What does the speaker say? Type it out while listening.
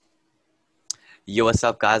Yo, what's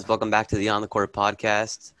up, guys? Welcome back to the On the Court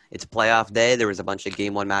podcast. It's playoff day. There was a bunch of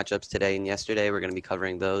game one matchups today and yesterday. We're going to be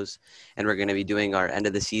covering those, and we're going to be doing our end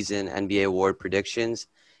of the season NBA award predictions.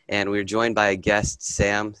 And we're joined by a guest,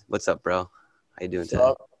 Sam. What's up, bro? How you doing What's today?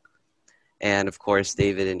 up? And of course,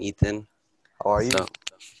 David and Ethan. How are you? So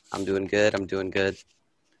I'm doing good. I'm doing good.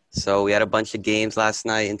 So we had a bunch of games last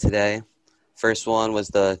night and today. First one was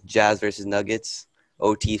the Jazz versus Nuggets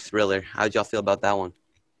OT thriller. How'd y'all feel about that one?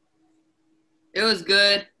 It was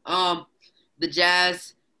good. The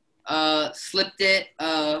Jazz slipped it.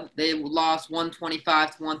 They lost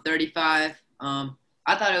 125 to 135.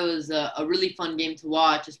 I thought it was a really fun game to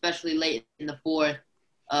watch, especially late in the fourth.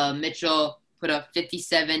 Mitchell put up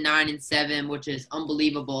 57, 9, and 7, which is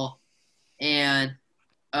unbelievable. And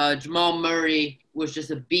Jamal Murray was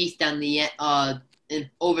just a beast down the in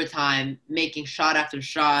overtime, making shot after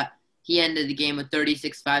shot. He ended the game with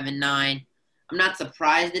 36, 5, and 9. I'm not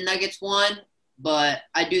surprised the Nuggets won, but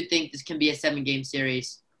I do think this can be a 7-game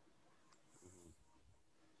series.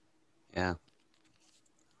 Yeah.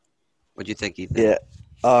 What'd you think, Ethan? Yeah.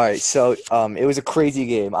 All right. So, it was a crazy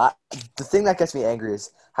game. The thing that gets me angry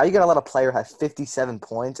is how you gonna let a player have 57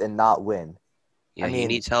 points and not win? Yeah, I he mean,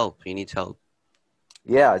 needs help. He needs help.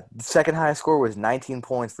 yeah, the second highest score was 19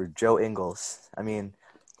 points for Joe Ingles. I mean,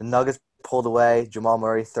 the Nuggets pulled away. Jamal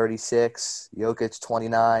Murray 36, Jokic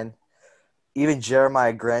 29. Even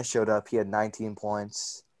Jeremiah Grant showed up. He had 19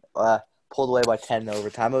 points. Uh, Pulled away by 10 in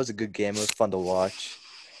overtime. It was a good game. It was fun to watch.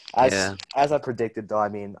 As Yeah. as I predicted, though, I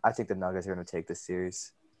mean, I think the Nuggets are gonna take this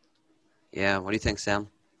series. Yeah. What do you think, Sam?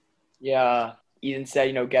 Yeah, Ethan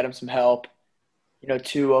said, get him some help.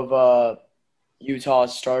 Two of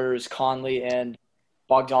Utah's starters, Conley and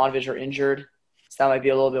Bogdanovich, are injured. So that might be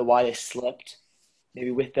a little bit why they slipped.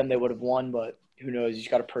 Maybe with them they would have won, but who knows? You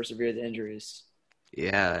just got to persevere the injuries.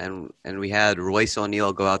 Yeah, and we had Royce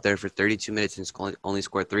O'Neal go out there for 32 minutes and only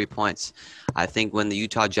scored 3 points. I think when the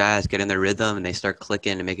Utah Jazz get in their rhythm and they start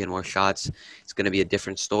clicking and making more shots, it's going to be a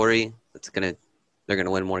different story. They're going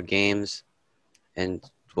to win more games. And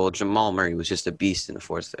well, Jamal Murray was just a beast in the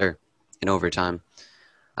fourth or in overtime.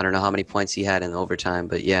 I don't know how many points he had in overtime,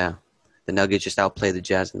 but yeah, the Nuggets just outplayed the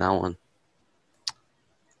Jazz in that one.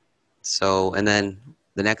 So, and then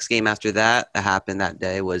the next game after that happened that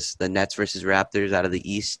day was the Nets versus Raptors out of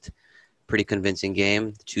the East. Pretty convincing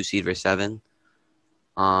game, 2 seed versus 7.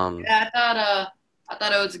 Um, Yeah, I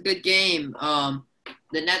thought it was a good game.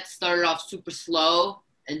 The Nets started off super slow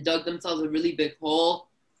and dug themselves a really big hole.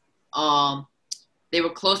 Um, they were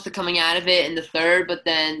close to coming out of it in the third, but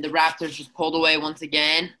then the Raptors just pulled away once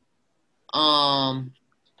again. Um,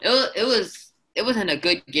 it wasn't a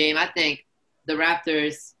good game. I think the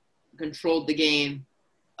Raptors controlled the game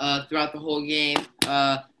throughout the whole game.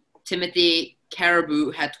 Timothy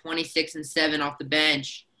Caribou had 26 and 7 off the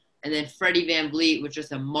bench, and then Freddie Van Vliet was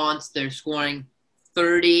just a monster, scoring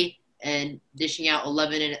 30 and dishing out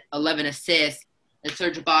 11 assists. And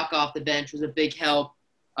Serge Ibaka off the bench was a big help,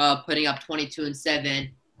 putting up 22 and 7.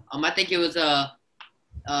 I think it was a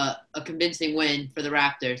convincing win for the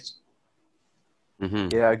Raptors.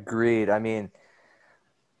 mhm. Yeah, agreed. I mean,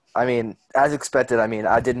 as expected.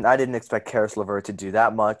 I didn't expect Karis LeVert to do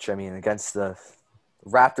that much. I mean, against the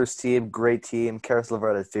Raptors team, great team. Karis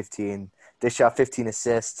LeVert had 15. They shot 15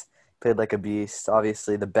 assists. Played like a beast.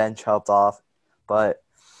 Obviously, the bench helped off, but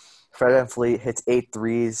Fred VanVleet hits 8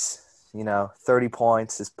 threes. 30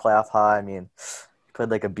 points, his playoff high. I mean, he played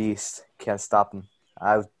like a beast. Can't stop him.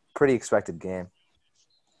 I was pretty expected game.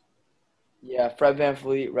 Yeah, Fred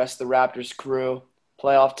VanVleet, rest of the Raptors crew,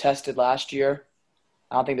 playoff tested last year.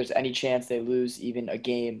 I don't think there's any chance they lose even a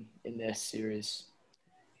game in this series.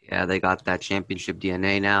 Yeah, they got that championship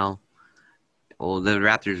DNA now. Well, the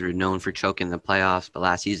Raptors were known for choking the playoffs, but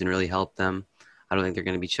last season really helped them. I don't think they're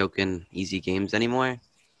going to be choking easy games anymore.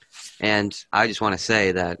 And I just want to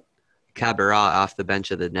say that Cabarrot off the bench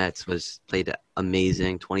of the Nets was played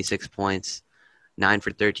amazing. 26 points, 9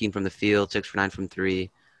 for 13 from the field, 6 for 9 from three.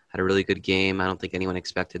 Had a really good game. I don't think anyone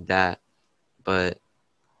expected that. But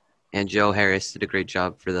and Joe Harris did a great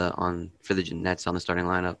job for the Nets on the starting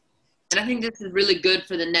lineup. And I think this is really good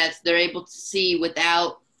for the Nets. They're able to see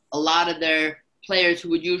without a lot of their players who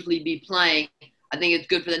would usually be playing. I think it's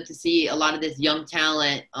good for them to see a lot of this young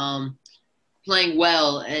talent playing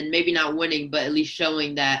well and maybe not winning, but at least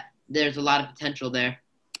showing that there's a lot of potential there.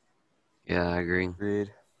 Yeah, I agree.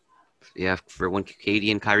 Agreed. Yeah, for when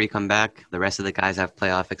Katie and Kyrie come back, the rest of the guys have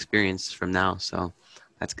playoff experience from now, so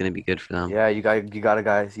that's going to be good for them. Yeah, you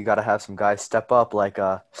gotta have some guys step up like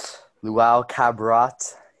Luau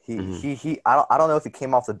Cabrat. He Hmm. he he. I don't know if he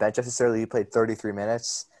came off the bench necessarily. He played 33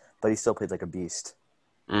 minutes, but he still played like a beast.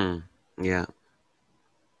 Yeah.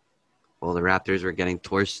 Well, Well, the Raptors were getting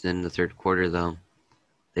torched in the third quarter, though.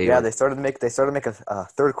 They started to make a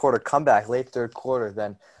third quarter comeback, late third quarter.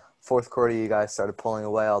 Then fourth quarter, you guys started pulling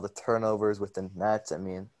away all the turnovers with the Nets. I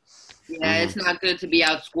mean, Yeah, it's not good to be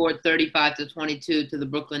outscored 35-22 to the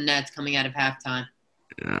Brooklyn Nets coming out of halftime.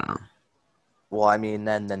 Yeah. well, I mean,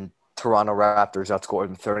 then Toronto Raptors outscored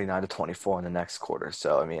them 39-24 in the next quarter.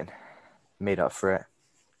 So I mean, made up for it.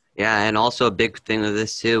 Yeah, and also a big thing of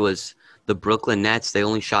this, too, was the Brooklyn Nets. They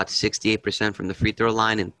only shot 68% from the free throw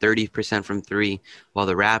line and 30% from three, while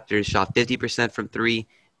the Raptors shot 50% from three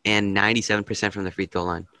and 97% from the free throw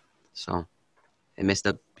line. So they missed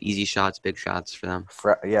up easy shots, big shots for them.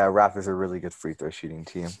 Raptors are a really good free throw shooting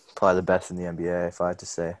team. Probably the best in the NBA, if I had to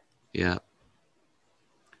say. Yeah.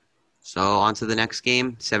 So on to the next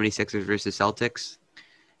game, 76ers versus Celtics.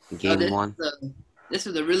 Game one. This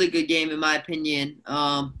was a really good game, in my opinion.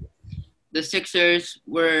 The Sixers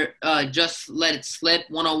were just let it slip,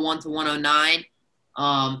 101-109.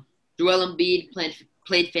 Joel Embiid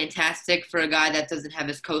played fantastic for a guy that doesn't have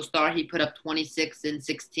his co-star. He put up 26 and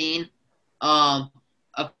 16. The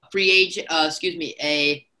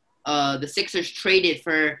Sixers traded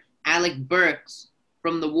for Alec Burks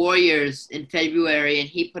from the Warriors in February, and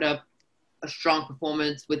he put up a strong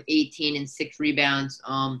performance with 18 and 6 rebounds.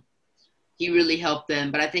 He really helped them,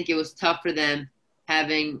 but I think it was tough for them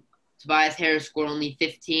having Tobias Harris score only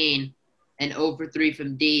 15 and 0 for 3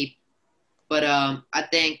 from deep. But I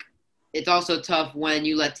think it's also tough when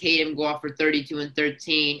you let Tatum go off for 32 and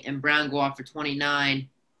 13 and Brown go off for 29.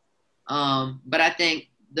 But I think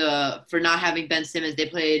for not having Ben Simmons,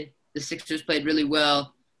 the Sixers played really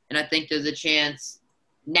well, and I think there's a chance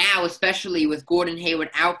now, especially with Gordon Hayward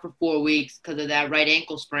out for 4 weeks because of that right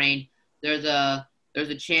ankle sprain. There's a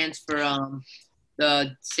chance for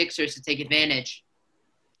the Sixers to take advantage.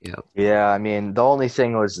 Yep. Yeah, I mean, the only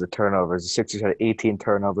thing was the turnovers. The Sixers had 18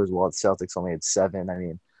 turnovers while the Celtics only had 7. I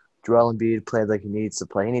mean, Joel Embiid played like he needs to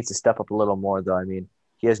play. He needs to step up a little more, though. I mean,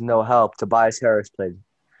 he has no help. Tobias Harris played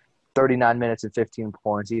 39 minutes and 15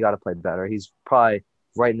 points. He got to play better. He's probably,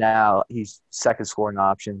 right now, he's second scoring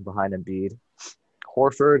option behind Embiid.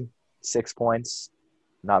 Horford, 6 points.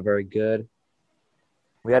 Not very good.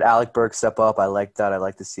 We had Alec Burks step up. I like that. I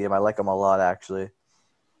like to see him. I like him a lot, actually.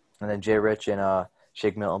 And then Jay Rich and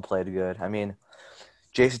Shake Milton played good. I mean,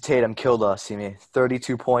 Jason Tatum killed us.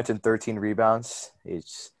 32 points and 13 rebounds.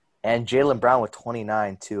 And Jaylen Brown with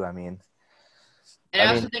 29, too. I mean. And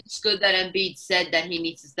I also think it's good that Embiid said that he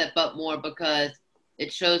needs to step up more because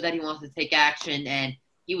it shows that he wants to take action. And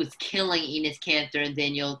he was killing Enes Kanter and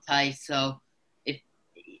Daniel Tice. So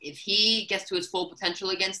if he gets to his full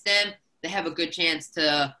potential against them, they have a good chance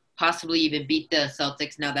to possibly even beat the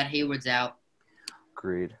Celtics now that Hayward's out.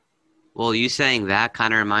 Agreed. Well, you saying that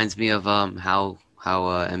kind of reminds me of how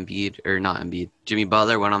Jimmy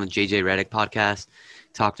Butler went on the JJ Redick podcast,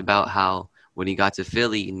 talked about how when he got to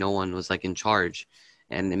Philly, no one was like in charge,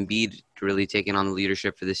 and Embiid really taking on the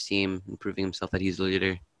leadership for this team and proving himself that he's the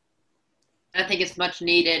leader. I think it's much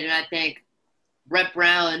needed, and I think Brett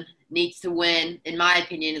Brown needs to win, in my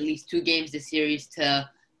opinion, at least 2 games this series to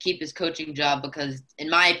keep his coaching job because, in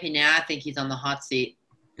my opinion, I think he's on the hot seat.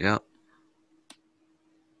 Yeah.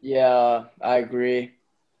 Yeah, I agree.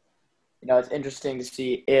 It's interesting to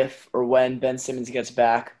see if or when Ben Simmons gets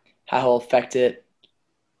back, how he'll affect it.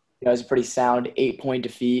 It's a pretty sound 8-point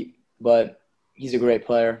defeat, but he's a great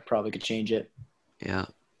player. Probably could change it. Yeah.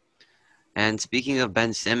 And speaking of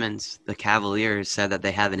Ben Simmons, the Cavaliers said that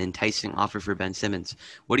they have an enticing offer for Ben Simmons.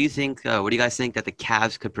 What do you think? What do you guys think that the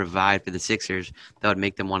Cavs could provide for the Sixers that would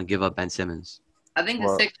make them want to give up Ben Simmons? I think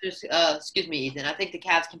the Sixers, excuse me, Ethan. I think the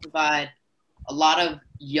Cavs can provide a lot of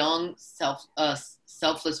young,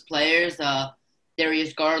 selfless players.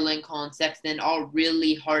 Darius Garland, Colin Sexton, all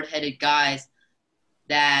really hard-headed guys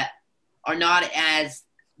that are not as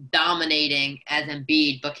dominating as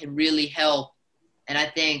Embiid, but can really help. And I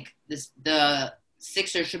think the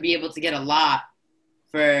Sixers should be able to get a lot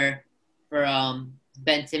for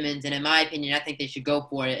Ben Simmons. And in my opinion, I think they should go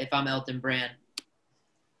for it if I'm Elton Brand.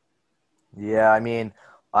 Yeah, I mean,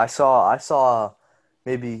 I saw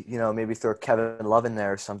maybe throw Kevin Love in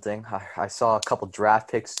there or something. I saw a couple draft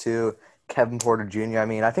picks too. Kevin Porter Jr. I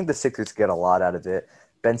mean, I think the Sixers get a lot out of it.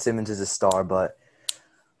 Ben Simmons is a star, but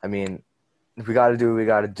I mean, we got to do what we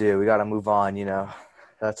got to do. We got to move on.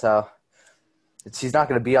 That's how. He's not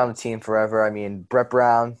going to be on the team forever. I mean, Brett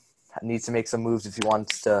Brown needs to make some moves if he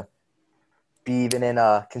wants to be even in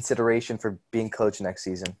consideration for being coach next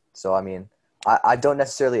season. So, I mean, I don't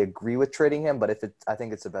necessarily agree with trading him, but I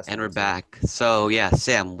think it's the best. And we're back. So, yeah,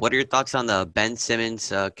 Sam, what are your thoughts on the Ben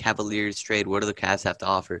Simmons Cavaliers trade? What do the Cavs have to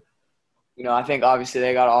offer? I think obviously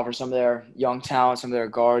they got to offer some of their young talent, some of their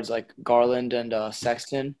guards like Garland and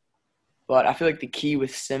Sexton. But I feel like the key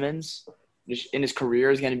with Simmons just in his career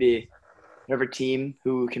is going to be whatever team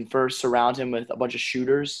who can first surround him with a bunch of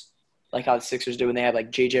shooters, like how the Sixers do when they have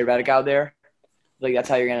like JJ Redick out there. Like that's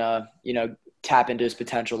how you're gonna, tap into his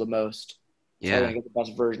potential the most. That's how you're Yeah. gonna get the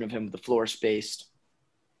best version of him with the floor spaced.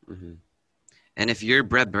 hmm And if you're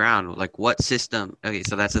Brett Brown, like what system? Okay,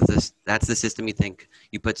 so that's the system you think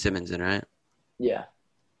you put Simmons in, right? Yeah.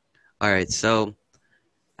 All right. So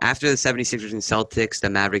after the 76ers and Celtics, the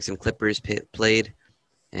Mavericks and Clippers played,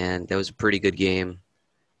 and that was a pretty good game,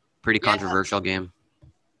 pretty Yeah, controversial game.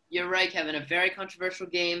 you're right, Kevin. A very controversial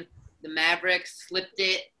game. The Mavericks slipped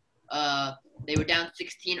it. They were down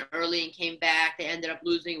 16 early and came back. They ended up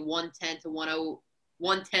losing 110 to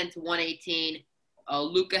 118.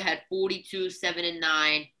 Luka had 42, 7 and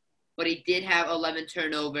 9, but he did have 11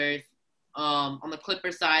 turnovers. On the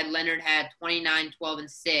Clippers side, Leonard had 29, 12 and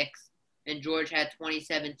 6, and George had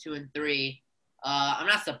 27, 2 and 3. I'm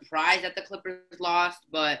not surprised that the Clippers lost,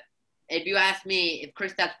 but if you ask me, if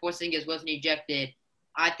Kristaps Porzingis wasn't ejected,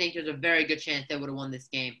 I think there's a very good chance they would have won this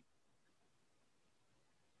game.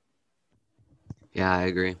 Yeah, I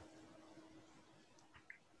agree.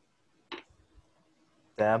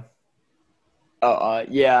 Damn.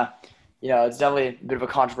 Yeah. It's definitely a bit of a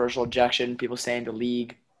controversial objection. People saying the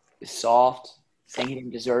league is soft, saying he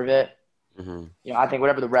didn't deserve it. hmm I think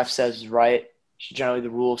whatever the ref says is right. It's generally the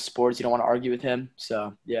rule of sports. You don't want to argue with him.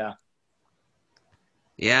 So, yeah.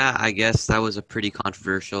 Yeah, I guess that was a pretty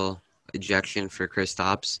controversial ejection for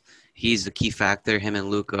Kristaps. He's the key factor. Him and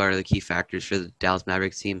Luka are the key factors for the Dallas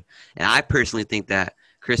Mavericks team. And I personally think that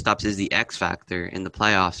Kristaps is the X factor in the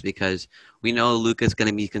playoffs because we know Luka's going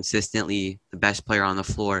to be consistently the best player on the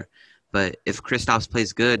floor. But if Kristaps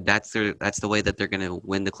plays good, that's the way that they're going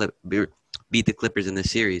to beat the Clippers in the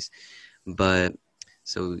series. But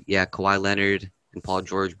so yeah, Kawhi Leonard and Paul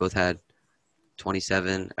George both had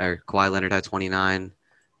 27, or Kawhi Leonard had 29.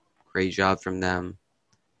 Great job from them.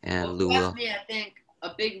 And Well, if you ask Lua. me, I think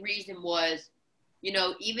a big reason was,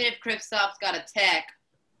 even if Kristaps got a tech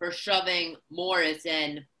for shoving Morris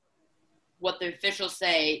and what the officials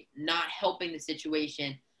say not helping the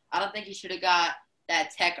situation, I don't think he should have got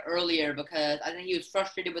that tech earlier because I think he was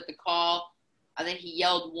frustrated with the call. I think he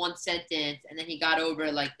yelled one sentence and then he got over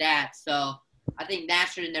it like that. So I think that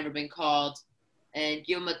should have never been called and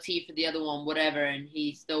give him a T for the other one, whatever, and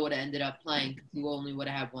he still would have ended up playing because he only would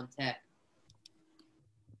have had one tech.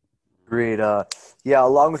 Agreed. Yeah,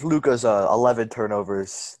 along with Luca's 11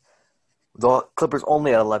 turnovers, the Clippers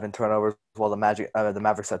only had 11 turnovers, while the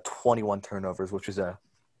Mavericks had 21 turnovers, which is a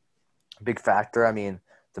big factor. I mean,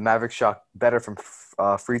 the Mavericks shot better from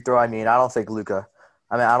free throw. I mean, I don't think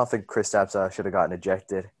Kristaps should have gotten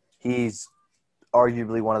ejected. He's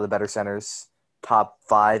arguably one of the better centers, top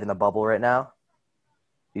 5 in the bubble right now.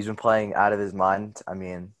 He's been playing out of his mind. I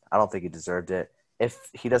mean, I don't think he deserved it. If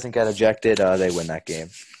he doesn't get ejected, they win that game.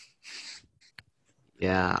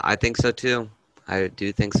 Yeah, I think so too. I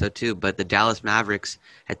do think so too. But the Dallas Mavericks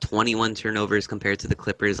had 21 turnovers compared to the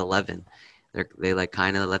Clippers 11. They like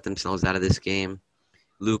kind of let themselves out of this game.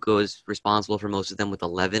 Luka was responsible for most of them with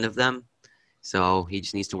 11 of them. So he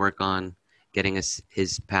just needs to work on getting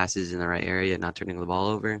his passes in the right area, not turning the ball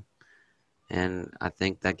over. And I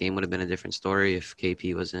think that game would have been a different story if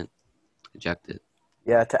KP wasn't ejected.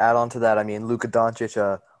 Yeah, to add on to that, I mean, Luka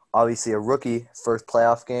Doncic, obviously a rookie, first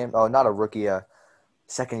playoff game. Oh, not a rookie,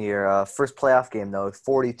 second year, first playoff game though,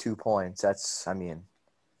 42 points. That's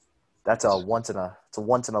it's a once in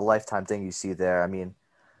a lifetime thing you see there. I mean,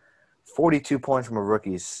 42 points from a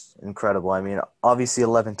rookie is incredible. I mean, obviously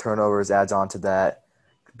 11 turnovers adds on to that,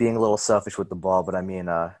 being a little selfish with the ball. But I mean,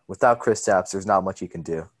 without Kristaps, there's not much he can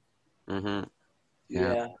do. Mm-hmm.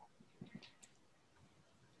 Yeah.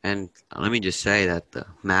 And let me just say that the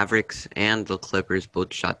Mavericks and the Clippers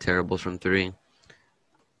both shot terrible from three.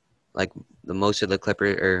 Like the most of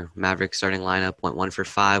the Mavericks starting lineup went 1 for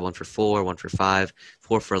 5, 1 for 4, 1 for 5,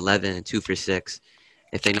 4 for 11, and 2 for 6.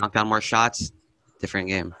 If they knock down more shots, different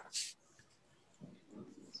game.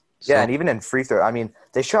 Yeah, So, and even in free throw, I mean,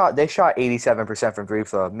 they shot 87% from three,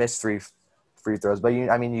 so missed 3 free throws. But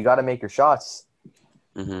you got to make your shots.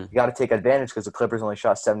 mm-hmm. You got to take advantage because the Clippers only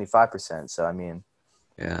shot 75%. So I mean,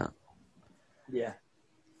 Yeah. Yeah.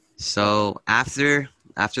 So after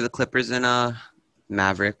the Clippers and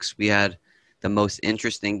Mavericks, we had the most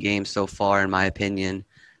interesting game so far, in my opinion.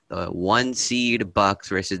 The 1 seed Bucks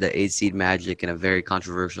versus the 8 seed Magic in a very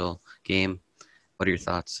controversial game. What are your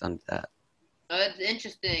thoughts on that? It's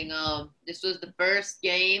interesting. This was the first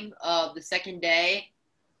game of the second day.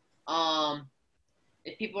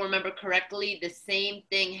 if people remember correctly, the same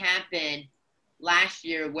thing happened last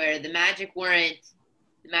year where the Magic weren't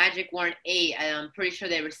 8. I'm pretty sure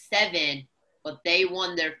they were 7, but they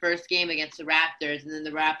won their first game against the Raptors, and then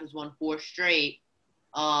the Raptors won 4 straight.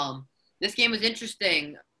 This game was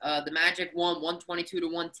interesting. The Magic won 122 to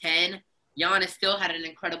 110. Giannis still had an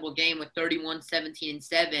incredible game with 31, 17, and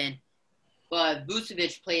 7. But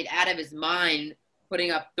Vucevic played out of his mind,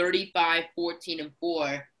 putting up 35, 14, and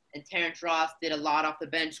 4. And Terrence Ross did a lot off the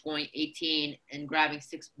bench, scoring 18 and grabbing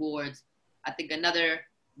 6 boards. I think another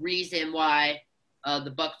reason why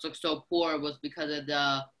the Bucks looked so poor was because of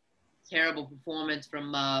the terrible performance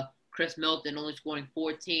from Chris Middleton, only scoring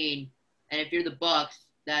 14. And if you're the Bucks,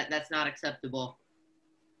 that's not acceptable.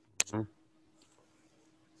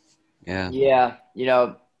 Yeah.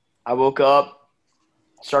 Yeah, I woke up,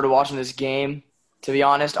 started watching this game. To be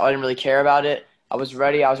honest, I didn't really care about it. I was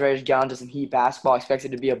ready to get onto some Heat basketball. I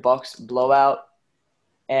expected it to be a Bucks blowout.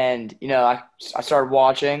 And, I started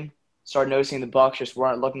watching, started noticing the Bucks just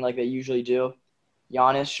weren't looking like they usually do.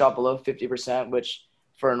 Giannis shot below 50%, which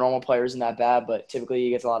for a normal player isn't that bad, but typically he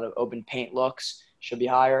gets a lot of open paint looks, should be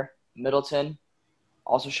higher. Middleton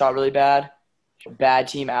also shot really bad. Bad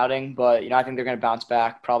team outing, but, I think they're going to bounce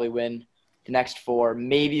back, probably win the next 4,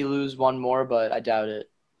 maybe lose one more, but I doubt it.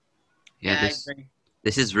 Yeah,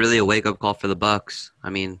 this is really a wake-up call for the Bucks. I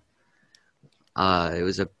mean, it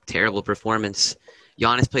was a terrible performance.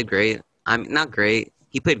 Giannis played great. Not great.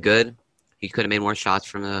 He played good. He could have made more shots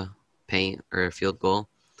from the paint or a field goal.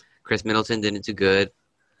 Chris Middleton didn't do good.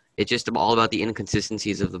 It's just all about the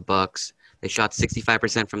inconsistencies of the Bucks. They shot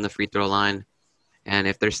 65% from the free throw line, and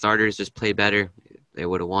if their starters just played better, they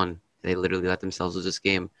would have won. They literally let themselves lose this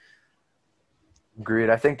game. Agreed.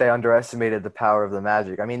 I think they underestimated the power of the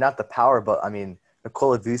Magic. I mean, not the power, but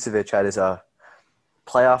Nikola Vucevic had his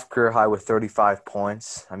playoff career high with 35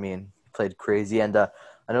 points. I mean, he played crazy. And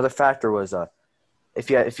another factor was if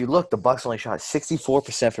you look, the Bucks only shot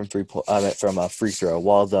 64% from free throw,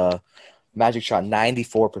 while the Magic shot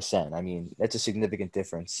 94%. I mean, that's a significant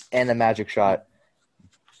difference. And the Magic shot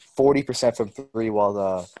 40% from 3, while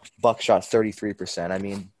the Bucks shot 33%. I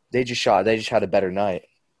mean, they just had a better night.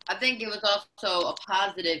 I think it was also a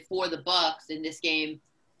positive for the Bucks in this game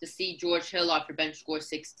to see George Hill off your bench score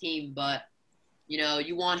 16. But,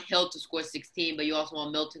 you want Hill to score 16, but you also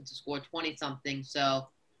want Milton to score 20-something. So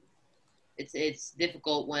it's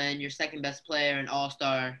difficult when your second-best player, an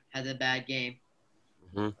all-star, has a bad game.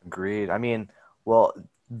 Mm-hmm. Agreed. I mean, well,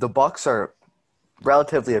 the Bucks are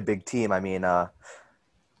relatively a big team. I mean,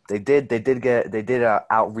 they did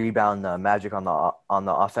out rebound the Magic on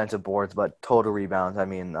the offensive boards, but total rebounds, I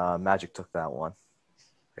mean, Magic took that one.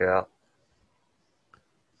 Yeah.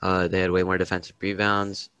 They had way more defensive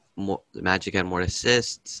rebounds. The Magic had more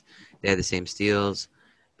assists. They had the same steals,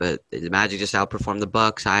 but the Magic just outperformed the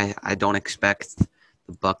Bucks. I don't expect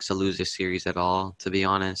the Bucks to lose this series at all, to be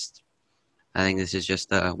honest. I think this is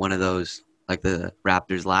just one of those, like the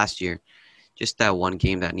Raptors last year, just that one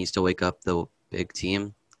game that needs to wake up the big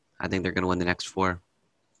team. I think they're going to win the next 4.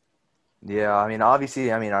 Yeah, I mean, obviously,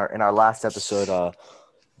 in our last episode,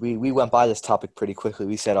 we went by this topic pretty quickly.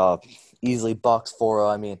 We said easily Bucks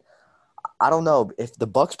 4-0. I mean, I don't know if the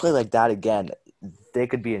Bucks play like that again, they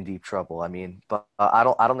could be in deep trouble. I mean, but I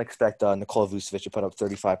don't expect Nikola Vucevic to put up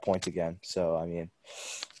 35 points again. So I mean,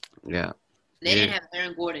 yeah. They didn't have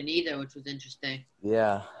Aaron Gordon either, which was interesting.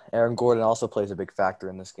 Yeah, Aaron Gordon also plays a big factor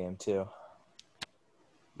in this game too.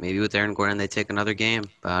 Maybe with Aaron Gordon they take another game,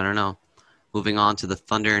 but I don't know. Moving on to the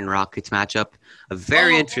Thunder and Rockets matchup, a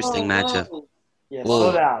very interesting matchup. Yeah,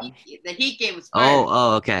 slow down. The Heat game was fire.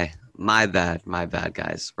 Oh, okay. My bad,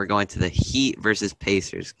 guys. We're going to the Heat versus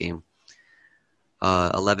Pacers game.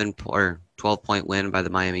 11 or 12-point win by the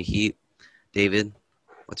Miami Heat. David,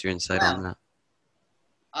 what's your insight on that?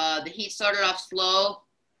 The Heat started off slow,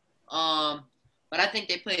 but I think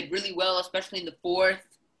they played really well, especially in the fourth.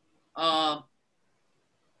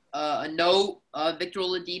 Victor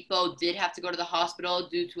Oladipo did have to go to the hospital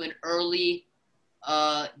due to an early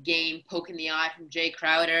game poke in the eye from Jay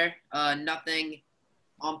Crowder. Nothing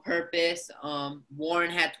on purpose.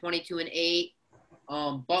 Warren had 22 and 8.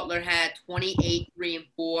 Butler had 28, 3 and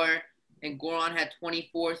 4, and Goran had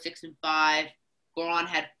 24, 6 and 5. Goran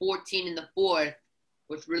had 14 in the fourth,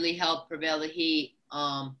 which really helped prevail the Heat.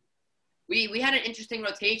 We had an interesting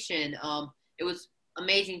rotation. It was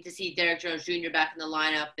amazing to see Derrick Jones Jr. back in the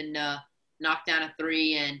lineup and knock down a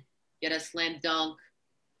 3 and get a slam dunk.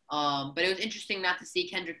 But it was interesting not to see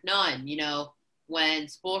Kendrick Nunn. When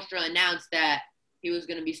Spoelstra announced that he was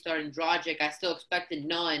going to be starting Dragic, I still expected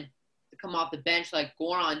Nunn to come off the bench like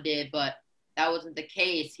Goran did, but that wasn't the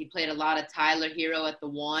case. He played a lot of Tyler Hero at the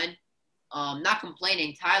 1, not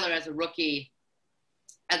complaining. Tyler, as a rookie,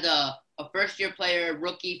 as a first-year player,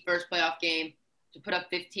 rookie, first playoff game, to put up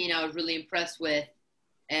 15, I was really impressed with.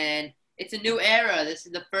 And it's a new era. This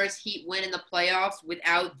is the first Heat win in the playoffs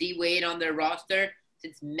without D Wade on their roster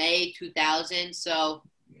since May 2000. So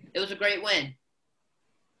it was a great win.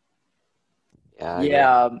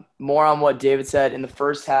 Yeah, more on what David said in the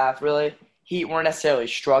first half, really. Heat weren't necessarily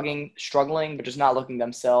struggling, but just not looking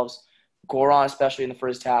themselves. Goran, especially in the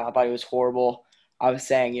first half, I thought he was horrible. I was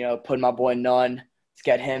saying, putting my boy Nunn to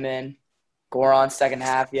get him in. Goran, second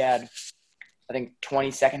half, he had, I think,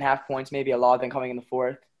 20 second half points, maybe a lot of them coming in the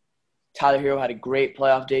fourth. Tyler Hero had a great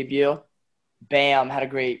playoff debut. Bam had a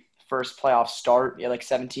great first playoff start. He had like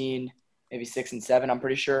 17, maybe 6 and 7, I'm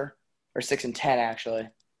pretty sure. Or 6 and 10, actually.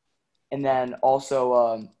 And then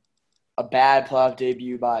also a bad playoff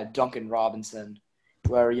debut by Duncan Robinson,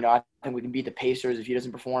 where, I think we can beat the Pacers if he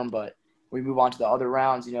doesn't perform, but we move on to the other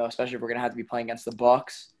rounds, especially if we're going to have to be playing against the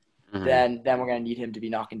Bucks, then we're going to need him to be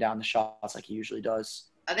knocking down the shots like he usually does.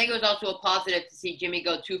 I think it was also a positive to see Jimmy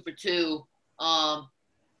go 2 for 2.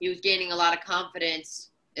 He was gaining a lot of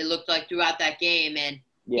confidence, it looked like, throughout that game, and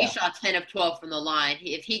he shot 10 of 12 from the line.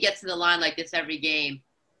 If he gets to the line like this every game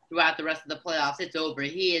throughout the rest of the playoffs, it's over.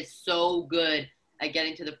 He is so good at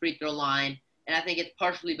getting to the free throw line, and I think it's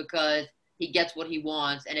partially because he gets what he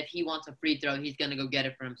wants, and if he wants a free throw, he's going to go get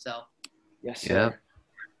it for himself. Yes, sir.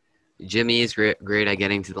 Yep. Jimmy is great at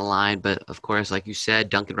getting to the line, but of course, like you said,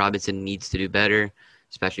 Duncan Robinson needs to do better,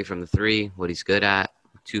 especially from the three, what he's good at,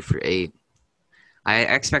 2 for 8. I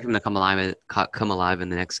expect him to come alive in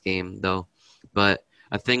the next game, though. But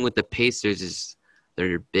a thing with the Pacers is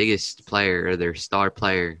their biggest player, or their star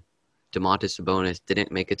player, Domantas Sabonis,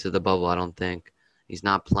 didn't make it to the bubble, I don't think. He's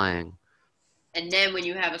not playing. And then when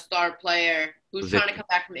you have a star player who's trying to come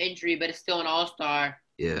back from injury but is still an all-star,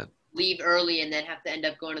 leave early and then have to end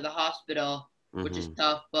up going to the hospital, which is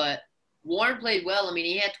tough. But Warren played well. I mean,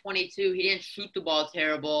 he had 22. He didn't shoot the ball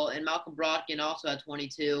terrible. And Malcolm Brogdon also had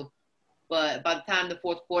 22. But by the time the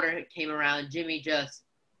fourth quarter came around, Jimmy just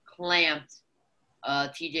clamped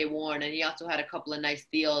T.J. Warren. And he also had a couple of nice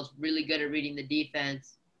steals, really good at reading the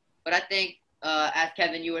defense. But I think, as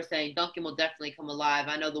Kevin, you were saying, Duncan will definitely come alive.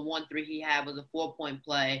 I know the 1-3 he had was a 4-point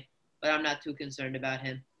play, but I'm not too concerned about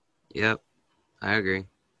him. Yep, I agree.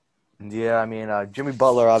 Yeah, I mean, Jimmy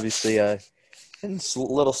Butler obviously a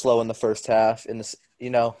little slow in the first half.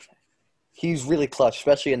 He's really clutch,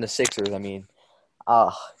 especially in the Sixers. I mean,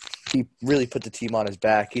 he really put the team on his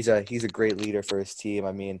back. He's a great leader for his team.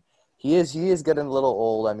 I mean, he is getting a little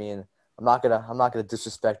old. I mean, I'm not gonna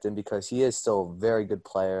disrespect him because he is still a very good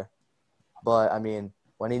player. But I mean,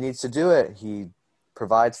 when he needs to do it, he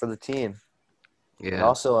provides for the team. Yeah. And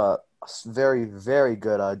also a very, very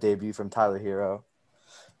good debut from Tyler Hero,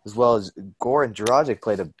 as well as Goran Dragic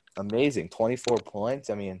played amazing, 24 points.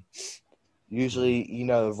 I mean, usually,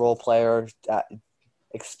 the role player,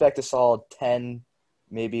 expect a solid 10,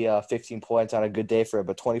 maybe 15 points on a good day for it,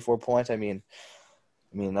 but 24 points, I mean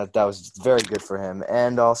that was very good for him.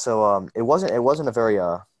 And also, it wasn't a very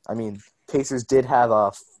Pacers did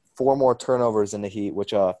have 4 more turnovers in the Heat,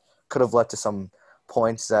 which could have led to some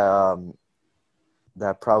points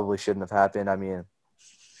that probably shouldn't have happened. I mean,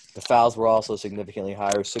 the fouls were also significantly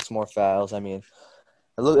higher, 6 more fouls. I mean,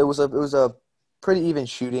 it was a pretty even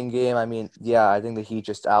shooting game. I mean, yeah, I think the Heat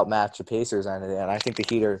just outmatched the Pacers, and I think the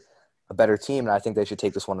Heat are a better team, and I think they should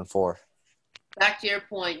take this one in 4. Back to your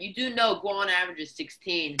point, you do know Goran averages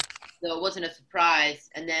 16, so it wasn't a surprise.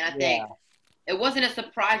 And then I think it wasn't a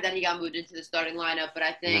surprise that he got moved into the starting lineup, but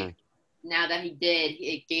I think now that he did,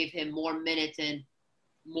 it gave him more minutes and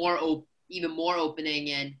even more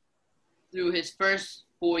opening. And through his first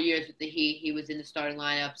 4 years with the Heat, he was in the starting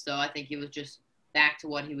lineup, so I think he was just back to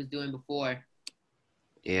what he was doing before.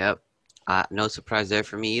 Yep. No surprise there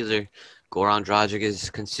for me either. Goran Dragic is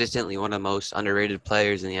consistently one of the most underrated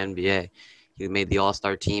players in the NBA. He made the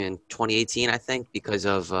All-Star team in 2018, I think, because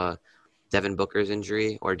of Devin Booker's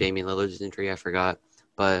injury or Damian Lillard's injury. I forgot.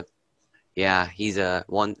 But, yeah, he's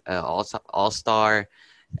all-star,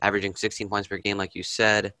 averaging 16 points per game, like you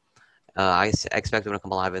said. I expect him to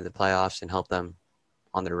come alive in the playoffs and help them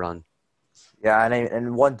on their run. Yeah,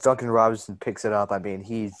 and once Duncan Robinson picks it up, I mean,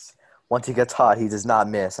 once he gets hot, he does not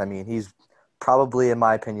miss. I mean, he's probably, in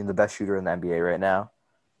my opinion, the best shooter in the NBA right now.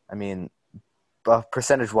 I mean,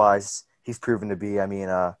 percentage-wise, he's proven to be,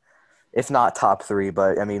 if not top 3.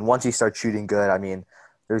 But, I mean, once he starts shooting good, I mean,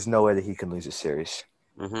 there's no way that he can lose a series.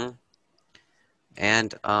 Mm-hmm.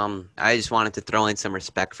 And I just wanted to throw in some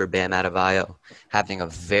respect for Bam Adebayo, having a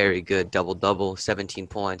very good double-double, 17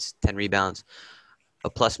 points, 10 rebounds, a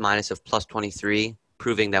plus-minus of plus 23,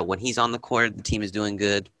 proving that when he's on the court, the team is doing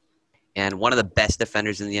good. and one of the best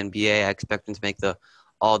defenders in the NBA. I expect him to make the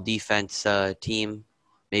all-defense team,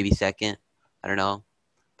 maybe second. I don't know.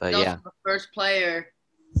 But He's yeah, also the first player.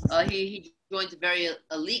 He joins a very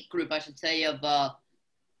elite group, I should say, of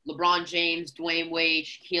LeBron James, Dwayne Wade,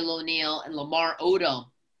 Shaquille O'Neal, and Lamar Odom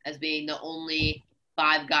as being the only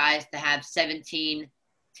 5 guys to have 17,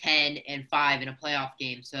 10, and 5 in a playoff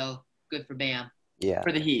game. So good for Bam. yeah,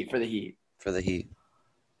 For the Heat. for the Heat.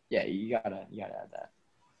 Yeah, you gotta add that.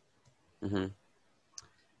 hmm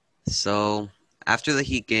So after the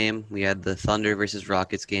Heat game, we had the Thunder versus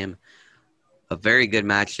Rockets game. A very good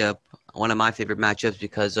matchup. One of my favorite matchups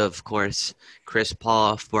because, of course, Chris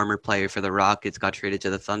Paul, former player for the Rockets, got traded to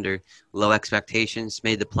the Thunder. Low expectations,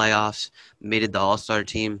 made the playoffs, made it the All-Star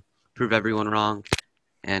team, proved everyone wrong,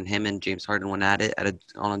 and him and James Harden went at it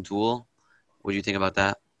on a duel. What do you think about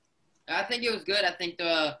that? I think it was good. I think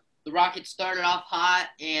the Rockets started off hot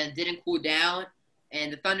and didn't cool down,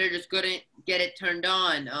 and the Thunder just couldn't get it turned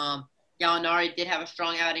on. Gallinari did have a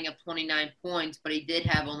strong outing of 29 points, but he did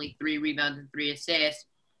have only 3 rebounds and 3 assists.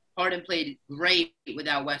 Harden played great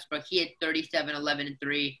without Westbrook. He had 37, 11, and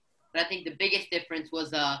 3. But I think the biggest difference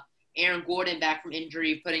was Aaron Gordon back from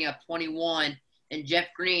injury putting up 21, and Jeff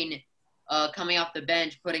Green coming off the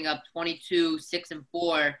bench putting up 22, 6, and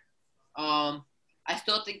 4. I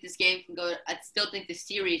still think this game can go. I still think the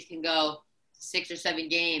series can go 6 or 7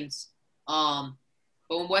 games.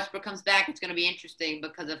 But when Westbrook comes back, it's going to be interesting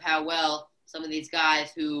because of how well some of these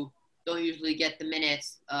guys who don't usually get the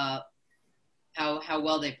minutes, how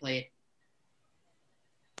well they played.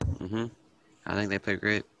 I think they played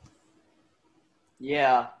great.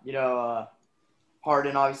 Yeah,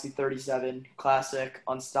 Harden obviously 37, classic,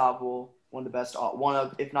 unstoppable, one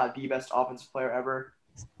of if not the best offensive player ever.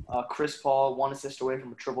 Chris Paul, 1 assist away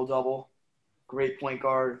from a triple double, great point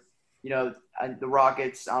guard. And the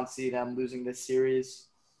Rockets, I don't see them losing this series.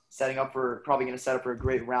 Probably going to set up for a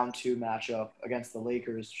great round 2 matchup against the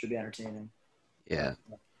Lakers. Should be entertaining. Yeah.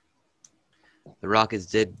 The Rockets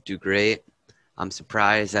did do great. I'm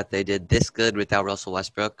surprised that they did this good without Russell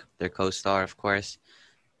Westbrook, their co-star, of course.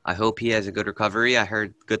 I hope he has a good recovery. I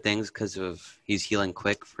heard good things because of he's healing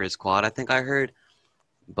quick for his quad, I think I heard.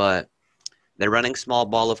 But they're running small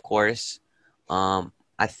ball, of course.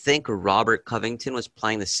 I think Robert Covington was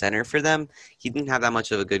playing the center for them. He didn't have that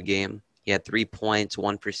much of a good game. He had 3 points,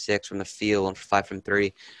 1 for 6 from the field, 1 for 5 from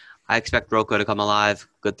 3. I expect Rocco to come alive.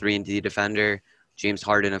 Good 3-and-D defender. James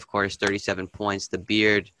Harden, of course, 37 points. The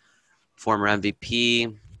Beard, former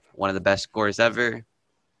MVP, one of the best scorers ever.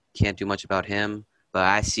 Can't do much about him. But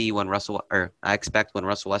I expect when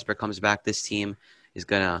Russell Westbrook comes back, this team is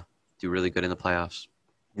gonna do really good in the playoffs.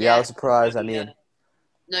 Yeah, I was surprised. I mean,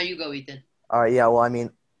 No, you go, Ethan. all right, yeah. Well, I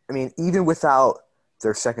mean, even without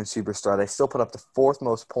their second superstar, they still put up the 4th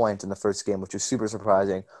most points in the first game, which is super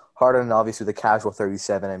surprising. Harden, obviously, the casual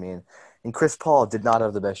 37. I mean, and Chris Paul did not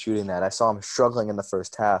have the best shooting that. I saw him struggling in the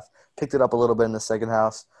first half. Picked it up a little bit in the second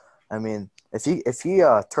half. I mean, if he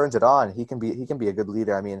turns it on, he can be a good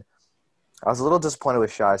leader. I mean, I was a little disappointed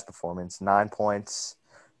with Shai's performance. 9 points,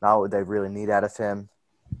 not what they really need out of him.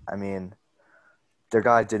 I mean, their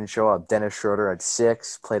guy didn't show up. Dennis Schroeder had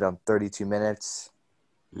 6, played on 32 minutes.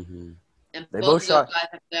 Mm-hmm. And They both both of those shot. guys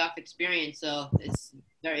have playoff experience, so it's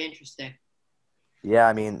very interesting. Yeah,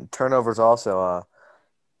 I mean, turnovers also.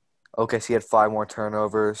 OKC had 5 more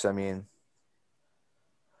turnovers. I mean,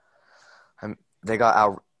 they got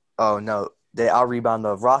out. Oh, no. They out-rebound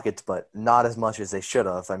the Rockets, but not as much as they should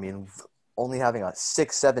have. I mean, only having a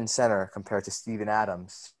 6'7" center compared to Steven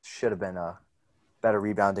Adams should have been a better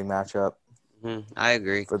rebounding matchup I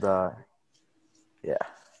agree. for the – yeah.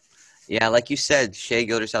 Yeah, like you said, Shea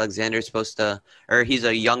Gilgeous-Alexander is he's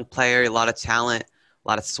a young player, a lot of talent, a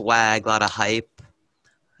lot of swag, a lot of hype.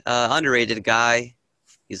 Underrated guy.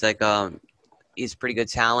 He's he's pretty good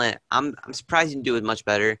talent. I'm surprised he didn't do it much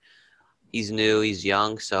better. He's new, he's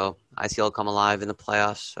young, so I see he'll come alive in the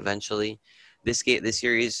playoffs eventually. This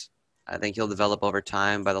series, I think he'll develop over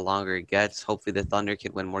time by the longer it gets. Hopefully the Thunder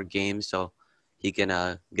can win more games so he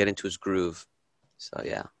can get into his groove. So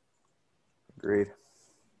yeah. Agreed.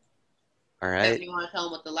 All Kevin, right. you want to tell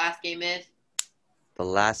them what the last game is? The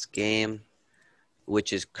last game,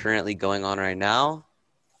 which is currently going on right now.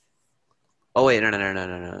 Oh wait,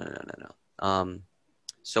 no.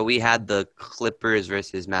 So we had the Clippers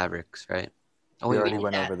versus Mavericks, right? Oh We wait, already wait.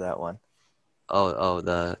 went over that one. The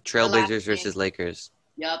The Trailblazers last versus game. Lakers.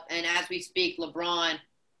 Yep. And as we speak, LeBron,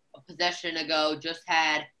 a possession ago, just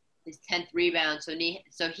had his 10th rebound.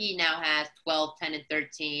 So he now has 12, 10, and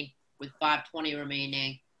 13 with 5:20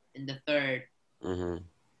 remaining in the third.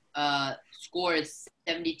 Mm-hmm. Score is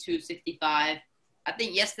 72-65. I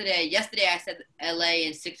think yesterday I said LA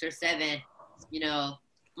in 6 or 7. You know,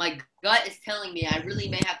 my gut is telling me I really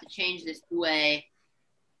may have to change this to a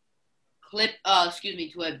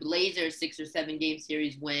to a Blazers 6 or 7 game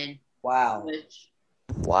series win. Wow. Which,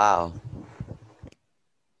 Wow.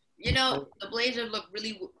 the Blazers look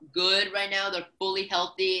really good right now. They're fully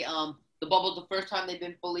healthy. The bubble's the first time they've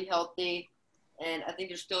been fully healthy, and I think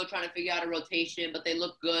they're still trying to figure out a rotation, but they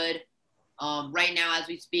look good. Right now, as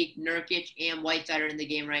we speak, Nurkic and Whiteside are in the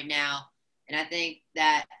game right now, and I think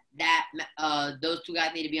that those two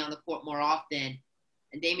guys need to be on the court more often.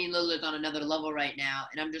 And Damian Lillard's on another level right now,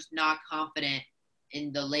 and I'm just not confident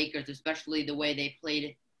in the Lakers, especially the way they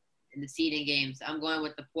played in the seeding games. I'm going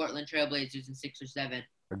with the Portland Trailblazers in 6 or 7.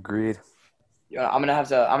 Agreed. Yeah, I'm gonna have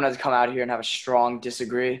to come out here and have a strong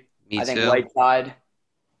disagree. Me I think too. Whiteside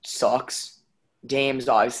sucks. Dame's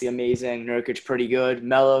obviously amazing. Nurkic pretty good.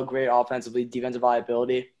 Melo, great offensively, defensive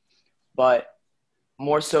viability. But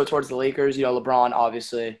more so towards the Lakers, LeBron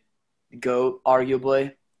obviously GOAT, arguably,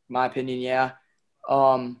 in my opinion, yeah.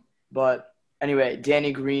 But anyway,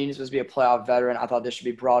 Danny Green is supposed to be a playoff veteran. I thought this should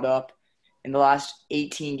be brought up in the last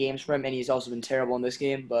 18 games for him, and he's also been terrible in this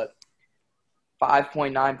game, but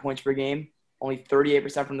 5.9 points per game, only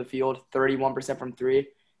 38% from the field, 31% from three,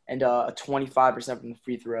 and 25% from the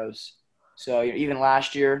free throws. So even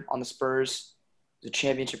last year on the Spurs, he was a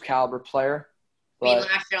championship caliber player. I mean, But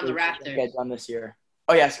last year on the they didn't Raptors. get done this year.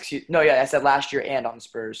 Oh yes, I said last year and on the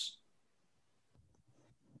Spurs.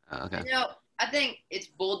 Okay. I think it's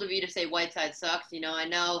bold of you to say Whiteside sucks. I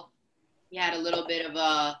know he had a little bit of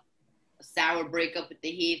a sour breakup with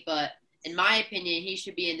the Heat, but in my opinion, he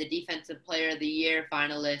should be in the Defensive Player of the Year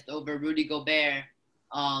finalist over Rudy Gobert.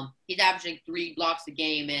 He's averaging 3 blocks a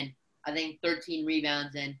game and I think 13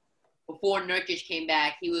 rebounds. And before Nurkic came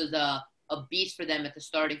back, he was a beast for them at the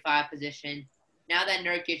starting 5 position. Now that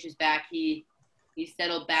Nurkic is back, he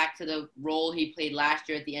settled back to the role he played last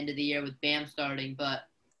year at the end of the year with Bam starting. But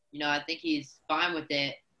I think he's fine with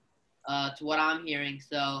it, to what I'm hearing.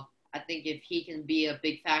 So I think if he can be a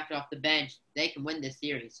big factor off the bench, they can win this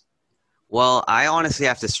series. Well, I honestly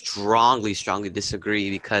have to strongly disagree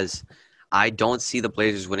because I don't see the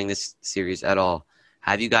Blazers winning this series at all.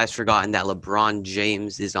 Have you guys forgotten that LeBron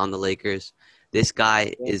James is on the Lakers? This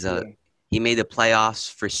guy he made the playoffs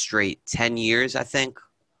for straight 10 years, I think.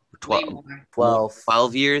 Way 12, more. 12.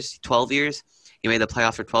 12 years. He made the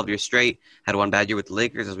playoffs for 12 years straight. Had one bad year with the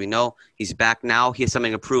Lakers, as we know. He's back now. He has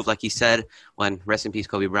something to prove, like he said when, rest in peace,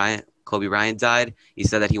 Kobe Bryant died. He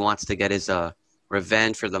said that he wants to get his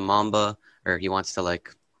revenge for the Mamba, or he wants to like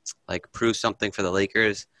prove something for the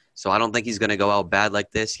Lakers. So I don't think he's going to go out bad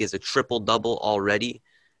like this. He has a triple-double already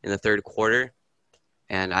in the third quarter,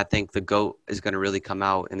 and I think the GOAT is going to really come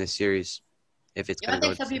out in this series if it's going I to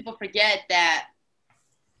think go. some people forget that,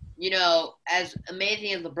 as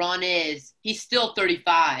amazing as LeBron is, he's still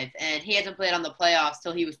 35, and he hasn't played on the playoffs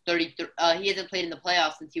till he was 33. He hasn't played in the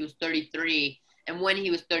playoffs since he was 33, and when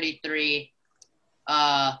he was 33,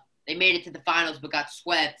 they made it to the finals but got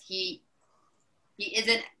swept. He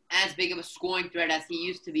isn't as big of a scoring threat as he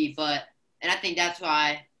used to be, and I think that's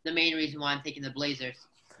the main reason why I'm taking the Blazers.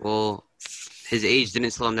 Well, his age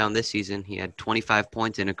didn't slow him down this season. He had 25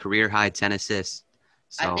 points and a career-high 10 assists.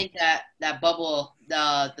 So, I think that bubble,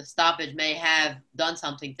 the stoppage may have done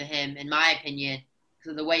something to him, in my opinion,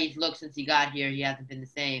 because of the way he's looked since he got here. He hasn't been the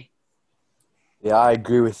same. Yeah, I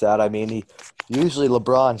agree with that. I mean, usually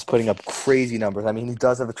LeBron's putting up crazy numbers. I mean, he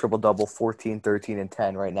does have a triple-double, 14, 13, and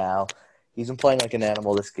 10 right now. He's been playing like an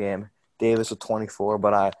animal this game. Davis with 24,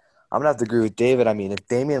 but I'm going to have to agree with David. I mean, if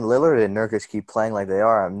Damian Lillard and Nurkic keep playing like they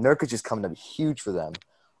are, Nurkic is coming to be huge for them.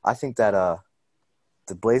 I think that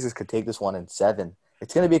the Blazers could take this one in 7.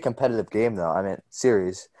 It's going to be a competitive game, though. I mean,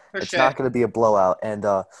 series. It's not going to be a blowout. And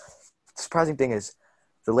the surprising thing is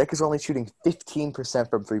the Lakers are only shooting 15%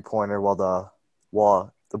 from three-pointer while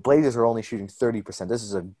the Blazers are only shooting 30%. This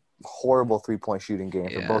is a horrible three-point shooting game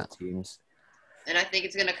for both teams. And I think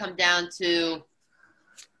it's going to come down to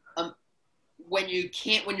when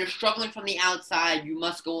you're struggling from the outside, you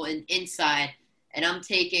must go inside. And I'm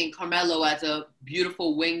taking Carmelo as a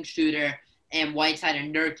beautiful wing shooter and Whiteside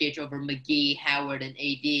and Nurkic over McGee, Howard, and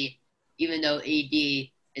AD. Even though AD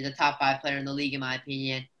is a top 5 player in the league, in my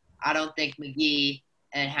opinion, I don't think McGee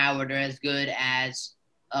and Howard are as good as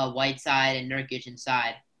Whiteside and Nurkic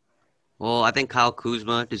inside. Well, I think Kyle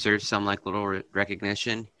Kuzma deserves some little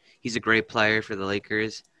recognition. He's a great player for the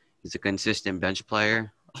Lakers. He's a consistent bench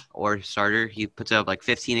player or starter. He puts up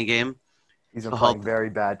 15 a game. He's been playing very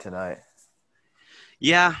bad tonight.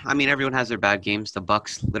 Yeah, I mean, everyone has their bad games. The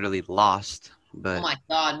Bucks literally lost. But oh, my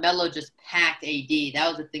God. Melo just packed AD. That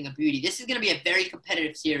was a thing of beauty. This is going to be a very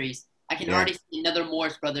competitive series. I can Yeah. already see another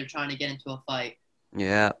Morris brother trying to get into a fight.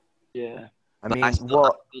 Yeah. Yeah. I But mean, I'm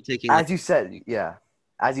still taking as you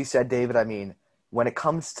said, David, I mean, when it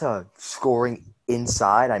comes to scoring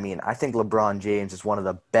inside, I mean, I think LeBron James is one of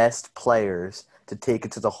the best players to take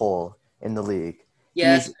it to the hole in the league.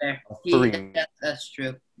 Yeah, He's that's fair. a freak. That's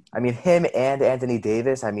true. I mean, him and Anthony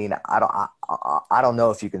Davis. I mean, I don't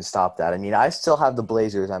know if you can stop that. I mean, I still have the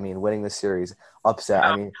Blazers. I mean, winning the series upset.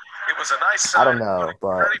 I mean, It was a nice I don't know,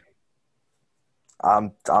 but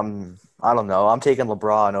I don't know. I'm taking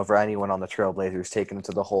LeBron over anyone on the Trailblazers, taking it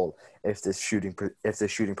to the hole if this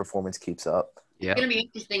shooting performance keeps up. Yeah. It's going to be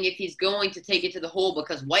interesting if he's going to take it to the hole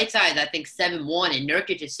because Whiteside, I think, 7'1", and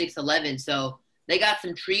Nurkic is 6'11", so they got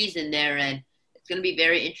some trees in there, and it's going to be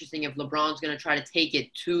very interesting if LeBron's going to try to take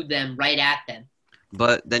it to them, right at them.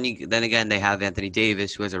 But then again, they have Anthony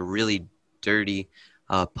Davis, who has a really dirty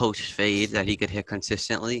post fade that he could hit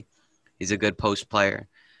consistently. He's a good post player.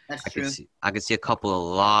 That's I true. could see a couple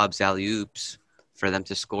of lobs, alley oops, for them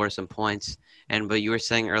to score some points. But you were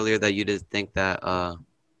saying earlier that you did think that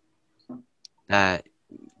that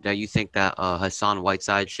you think that Hassan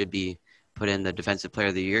Whiteside should be put in the Defensive Player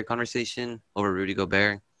of the Year conversation over Rudy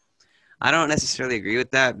Gobert. I don't necessarily agree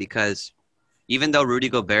with that because even though Rudy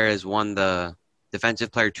Gobert has won the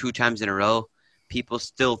Defensive Player 2 times in a row, people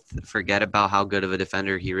still forget about how good of a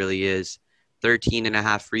defender he really is.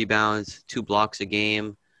 13.5 rebounds, 2 blocks a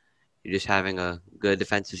game. You're just having a good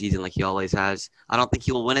defensive season like he always has. I don't think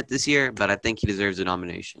he'll win it this year, but I think he deserves a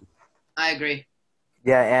nomination. I agree.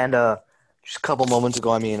 Yeah, and just a couple moments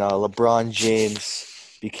ago, I mean, LeBron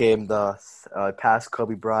James became the past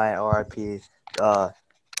Kobe Bryant, RIP,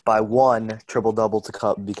 by one triple-double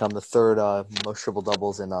to become the third most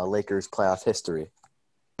triple-doubles in Lakers playoff history.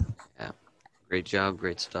 Yeah, great job,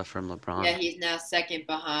 great stuff from LeBron. Yeah, he's now second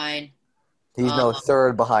behind. He's no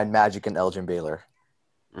third behind Magic and Elgin Baylor.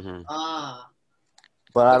 Mm-hmm.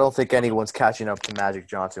 But I don't think anyone's catching up to Magic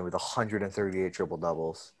Johnson with 138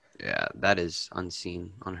 triple-doubles. Yeah, that is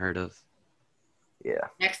unseen, unheard of. Yeah.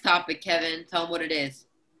 Next topic, Kevin. Tell him what it is.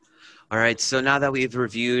 All right, so now that we've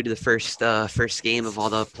reviewed the first game of all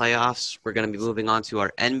the playoffs, we're going to be moving on to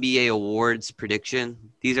our NBA awards prediction.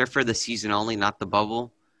 These are for the season only, not the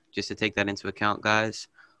bubble, just to take that into account, guys.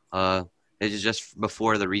 This is just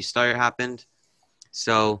before the restart happened.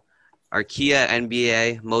 So our Kia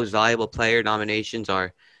NBA Most Valuable Player nominations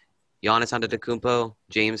are Giannis Antetokounmpo,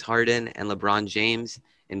 James Harden, and LeBron James,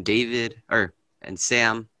 and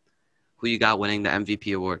Sam. Who you got winning the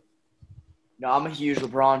MVP award? No, I'm a huge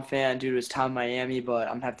LeBron fan due to his time in Miami, but I'm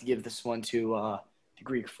going to have to give this one to the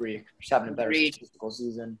Greek Freak. Just having a better statistical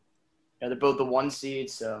season. You know, they're both the 1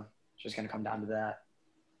 seed, so it's just going to come down to that.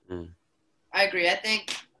 I agree. I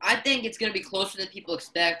think it's going to be closer than people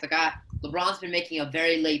expect. LeBron's been making a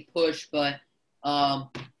very late push, but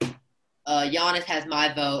Giannis has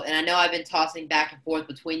my vote. And I know I've been tossing back and forth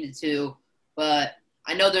between the two, but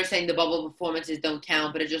I know they're saying the bubble performances don't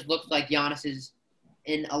count, but it just looks like Giannis is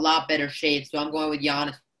in a lot better shape. So I'm going with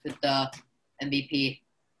Giannis with the MVP.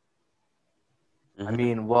 I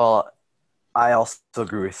mean, well, I also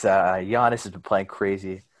agree with that. Giannis has been playing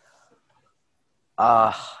crazy.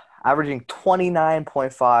 Averaging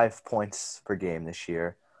 29.5 points per game this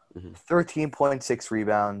year, 13.6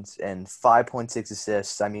 rebounds, and 5.6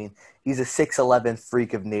 assists. I mean, he's a 6'11"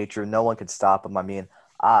 freak of nature. No one could stop him. I mean,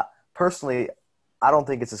 personally, I don't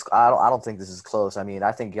think I don't think this is close. I mean,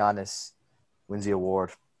 I think Giannis wins the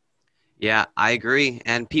award. Yeah, I agree.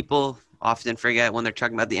 And people often forget when they're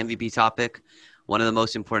talking about the MVP topic, one of the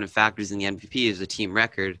most important factors in the MVP is the team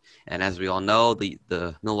record. And as we all know,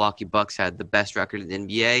 the Milwaukee Bucks had the best record in the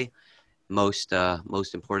NBA, most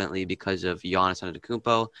importantly because of Giannis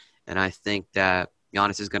Antetokounmpo. And I think that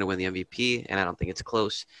Giannis is going to win the MVP, and I don't think it's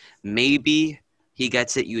close. Maybe he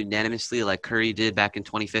gets it unanimously like Curry did back in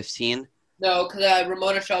 2015. No, because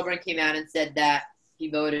Ramona Shelburne came out and said that she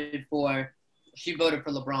voted for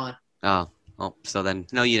LeBron. Oh, well, so then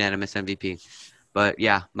no unanimous MVP. But,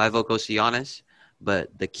 yeah, my vote goes to Giannis.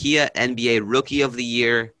 But the Kia NBA Rookie of the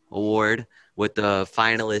Year award with the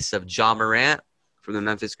finalists of Ja Morant from the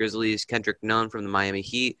Memphis Grizzlies, Kendrick Nunn from the Miami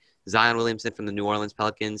Heat, Zion Williamson from the New Orleans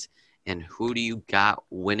Pelicans. And who do you got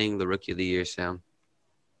winning the Rookie of the Year, Sam?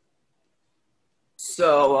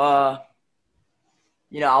 So, I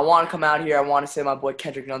want to come out here. I want to say my boy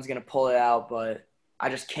Kendrick Nunn's going to pull it out, but I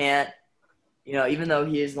just can't. Even though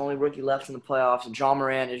he is the only rookie left in the playoffs, and Ja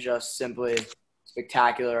Morant is just simply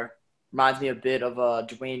spectacular. Reminds me a bit of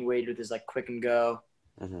Dwayne Wade with his quick and go,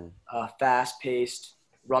 fast-paced,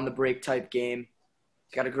 run-the-break type game.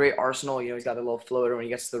 He's got a great arsenal. He's got a little floater. When he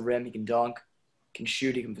gets to the rim, he can dunk, can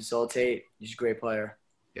shoot, he can facilitate. He's a great player.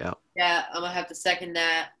 Yeah. Yeah, I'm gonna have to second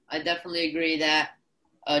that. I definitely agree that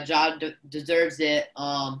Ja deserves it.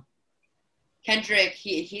 Kendrick,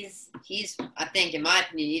 he's I think in my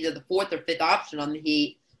opinion either the fourth or fifth option on the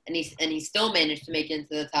Heat, and he still managed to make it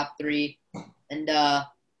into the top three. And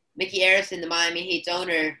Mickey Arison, the Miami Heat's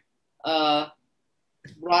owner,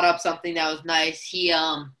 brought up something that was nice. He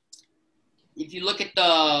if you look at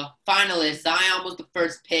the finalists, Zion was the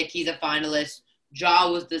first pick. He's a finalist. Ja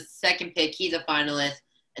was the second pick. He's a finalist.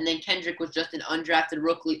 And then Kendrick was just an undrafted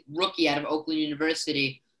rookie out of Oakland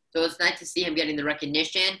University. So it's nice to see him getting the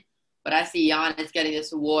recognition. But I see Giannis getting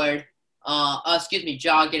this award.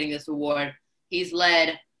 Ja getting this award. He's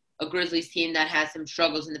led a Grizzlies team that had some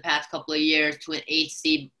struggles in the past couple of years to an 8th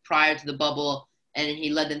seed prior to the bubble. And then he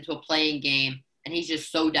led them to a playing game. And he's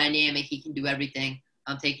just so dynamic. He can do everything.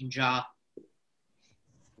 I'm taking Ja.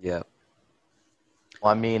 Yeah.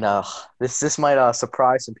 Well, I mean, this might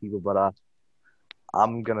surprise some people, but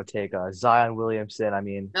I'm gonna take Zion Williamson. I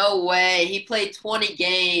mean, No way. He played 20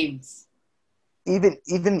 games. even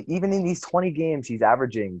in these 20 games, he's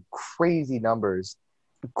averaging crazy numbers,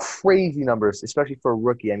 especially for a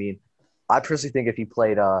rookie. I mean, I personally think if he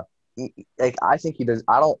played, I think he does.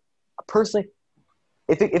 I don't personally.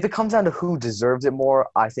 If it comes down to who deserves it more,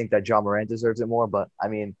 I think that Ja Morant deserves it more. But I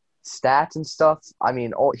mean, stats and stuff. I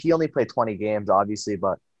mean, he only played 20 games, obviously,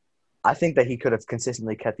 but I think that he could have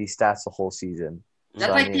consistently kept these stats the whole season. That's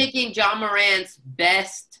So, like I mean, taking Ja Morant's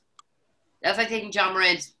best. That's like taking Ja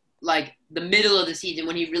Morant's like the middle of the season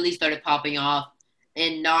when he really started popping off,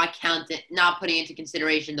 and not putting into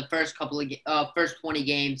consideration the first first 20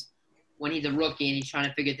 games when he's a rookie and he's trying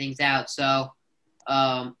to figure things out. So,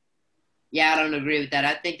 yeah, I don't agree with that.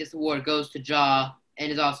 I think this award goes to Ja and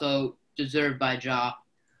is also deserved by Ja.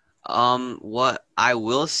 What I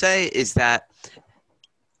will say is that,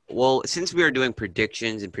 well, since we are doing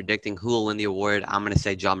predictions and predicting who will win the award, I'm going to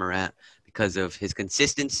say Ja Morant because of his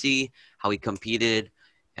consistency, how he competed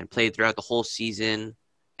and played throughout the whole season,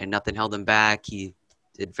 and nothing held him back. He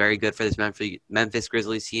did very good for this Memphis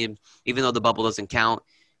Grizzlies team. Even though the bubble doesn't count,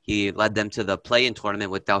 he led them to the play-in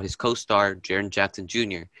tournament without his co-star, Jaren Jackson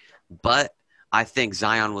Jr. But I think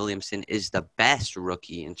Zion Williamson is the best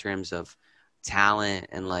rookie in terms of talent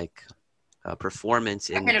and performance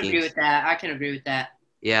I in can agree games. with that. I can agree with that.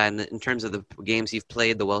 Yeah, and in terms of the games he's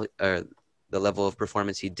played, the level of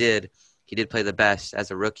performance he did play the best as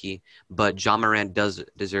a rookie. But Ja Morant does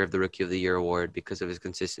deserve the Rookie of the Year award because of his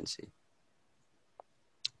consistency.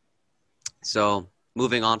 So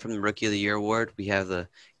moving on from the Rookie of the Year award, we have the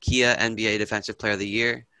Kia NBA Defensive Player of the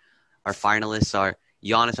Year. Our finalists are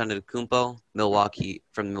Giannis Antetokounmpo,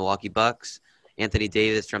 from the Milwaukee Bucks, Anthony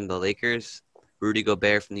Davis from the Lakers, Rudy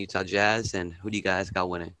Gobert from the Utah Jazz, and who do you guys got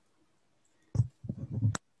winning?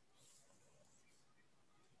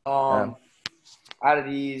 Out of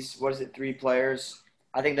these, what is it, 3 players?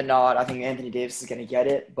 I think I think Anthony Davis is going to get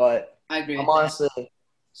it, but I agree I'm with that. honestly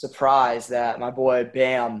surprised that my boy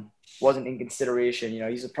Bam wasn't in consideration. You know,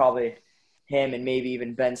 he's probably him and maybe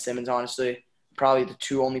even Ben Simmons, honestly. Probably the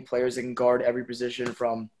 2 only players that can guard every position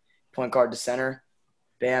from point guard to center.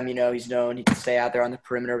 Bam, you know, he's known he can stay out there on the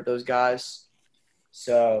perimeter with those guys.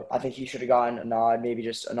 So I think he should have gotten a nod, maybe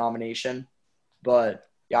just a nomination. But,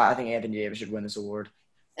 yeah, I think Anthony Davis should win this award.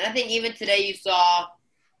 And I think even today you saw,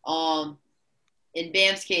 in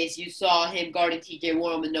Bam's case, you saw him guarding T.J.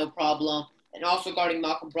 Warren with no problem, and also guarding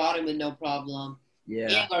Malcolm Brogdon with no problem,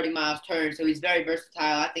 and guarding Miles Turner. So he's very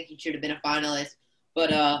versatile. I think he should have been a finalist.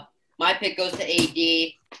 But my pick goes to AD.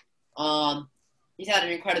 He's had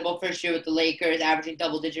an incredible first year with the Lakers, averaging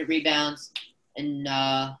double-digit rebounds, and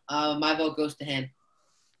my vote goes to him.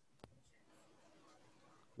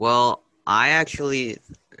 Well, I actually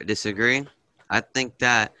disagree. I think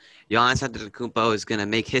that Giannis Antetokounmpo is going to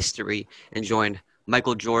make history and join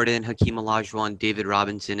Michael Jordan, Hakeem Olajuwon, David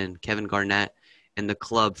Robinson, and Kevin Garnett in the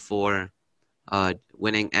club for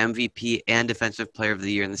winning MVP and Defensive Player of the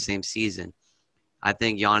Year in the same season. I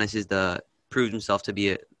think Giannis proved himself to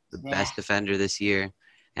be the best defender this year,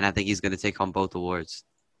 and I think he's going to take home both awards.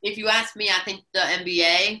 If you ask me, I think the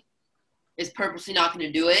NBA is purposely not going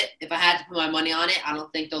to do it. If I had to put my money on it, I don't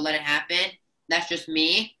think they'll let it happen. That's just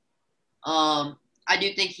me. I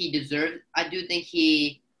do think he deserves. I do think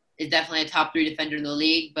he is definitely a top 3 defender in the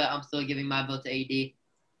league, but I'm still giving my vote to AD.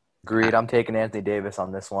 agreed. I'm taking Anthony Davis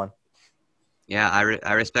on this one. Yeah,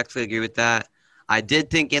 I respectfully agree with that. I did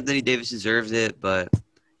think Anthony Davis deserves it, but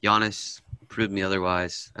Giannis proved me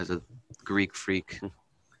otherwise as a Greek freak.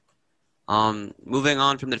 Moving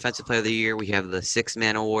on from the Defensive Player of the Year, we have the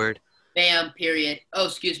Six-Man Award. Bam, period. Oh,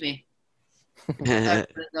 excuse me. Who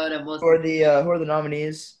are the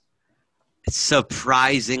nominees?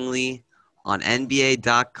 Surprisingly, on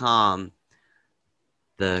NBA.com,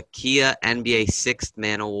 the Kia NBA Sixth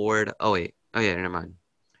Man Award. Oh, wait. Oh, yeah, never mind.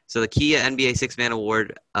 So the Kia NBA Sixth Man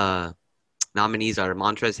Award nominees are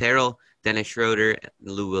Montrezl Harrell, Dennis Schroeder, and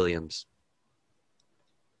Lou Williams.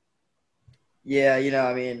 Yeah,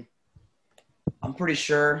 I mean, I'm pretty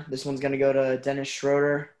sure this one's going to go to Dennis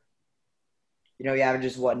Schroeder. He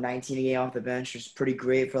averages, 19 a game off the bench, which is pretty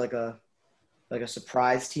great for like a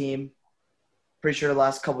surprise team. Pretty sure the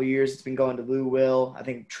last couple of years it's been going to Lou Will. I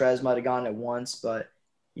think Trez might have gone it once, but,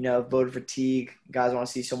 voter fatigue. Guys want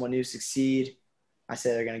to see someone new succeed. I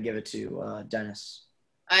say they're going to give it to Dennis.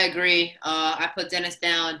 I agree. I put Dennis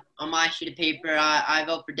down on my sheet of paper. I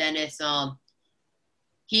vote for Dennis.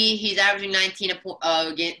 He's averaging 19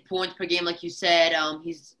 points per game, like you said.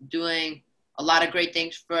 He's doing a lot of great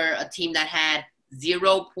things for a team that had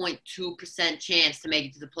 0.2% chance to make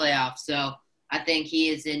it to the playoffs. So I think he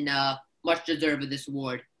is in much deserve of this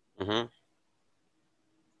award. Mm-hmm.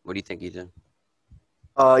 What do you think, Ethan?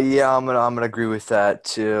 Yeah, I'm gonna agree with that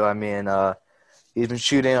too. I mean, he's been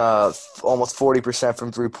shooting almost 40%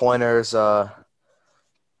 from 3-pointers.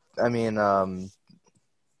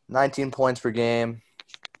 19 points per game,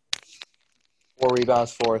 4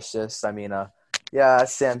 rebounds, 4 assists. I mean, yeah,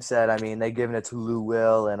 as Sam said, I mean, they've given it to Lou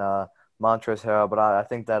Will and Montrezl Harrell, but I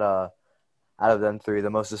think that out of them three, the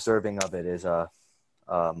most deserving of it is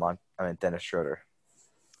Dennis Schroeder.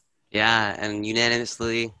 Yeah, and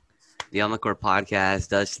unanimously, the On the Court podcast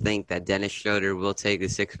does think that Dennis Schroeder will take the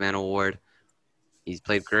Sixth Man Award. He's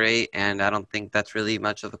played great, and I don't think that's really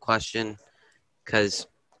much of a question because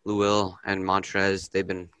Lou Will and Montrez, they've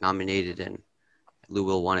been nominated, and Lou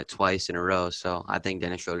Will won it twice in a row. So I think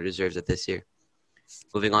Dennis Schroeder deserves it this year.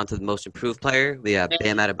 Moving on to the most improved player, we have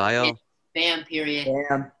Bam Adebayo. Bam, period.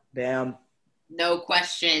 Bam. No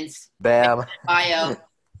questions. Bam. Adebayo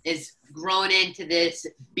is grown into this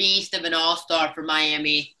beast of an all-star for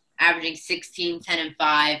Miami, averaging 16, 10, and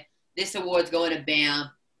 5. This award's going to Bam,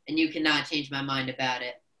 and you cannot change my mind about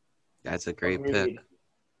it. That's a great pick.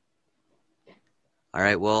 All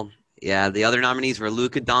right, well, yeah, the other nominees were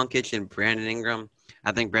Luka Doncic and Brandon Ingram.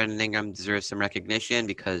 I think Brandon Ingram deserves some recognition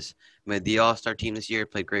because made the All-Star team this year,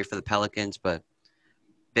 played great for the Pelicans, but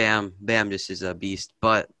Bam just is a beast.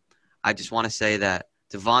 But I just want to say that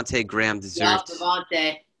Devontae Graham deserves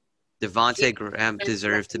Devontae Graham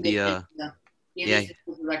deserves to be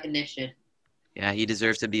recognition. Yeah, he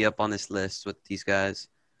deserves to be up on this list with these guys.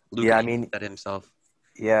 Luka said himself.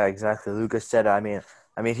 Yeah, exactly. Luka said, I mean,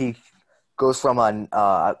 he goes from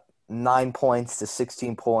 9 points to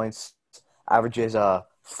 16 points, averages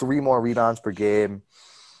 3 more rebounds per game,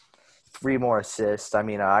 3 more assists. I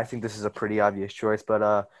mean, I think this is a pretty obvious choice,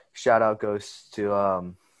 but shout out goes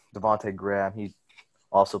to Devontae Graham. He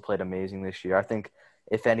also played amazing this year. I think,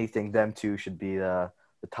 if anything, them two should be the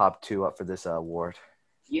top 2 up for this award.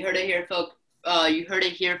 You heard it here, folks. You heard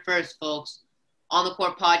it here first, folks. On the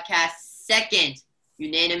Court podcast, second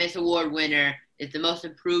unanimous award winner is the most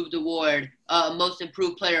improved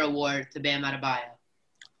player award to Bam Adebayo.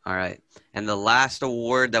 All right, and the last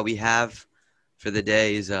award that we have for the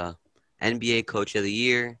day is NBA Coach of the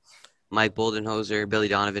Year, Mike Budenholzer, Billy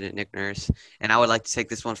Donovan, and Nick Nurse. And I would like to take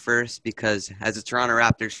this one first because as a Toronto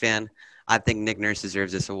Raptors fan, I think Nick Nurse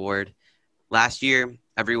deserves this award. Last year, we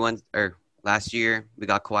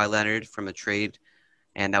got Kawhi Leonard from a trade,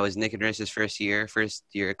 and that was Nick Nurse's first year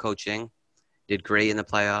of coaching. Did great in the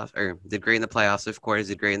playoffs, of course,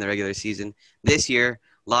 did great in the regular season. This year,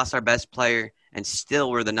 lost our best player, and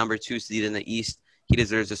still we're the number 2 seed in the East. He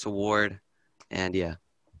deserves this award, and yeah.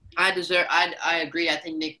 I agree. I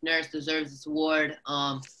think Nick Nurse deserves this award.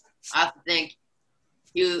 I think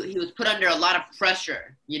he was put under a lot of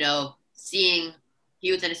pressure, seeing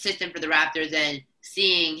he was an assistant for the Raptors and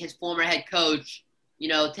seeing his former head coach,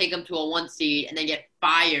 take him to a 1 seed and then get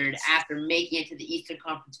fired after making it to the Eastern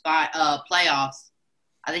Conference playoffs.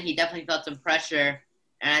 I think he definitely felt some pressure,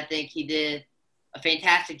 and I think he did a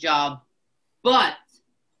fantastic job. But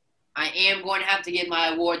I am going to have to give my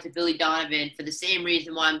award to Billy Donovan for the same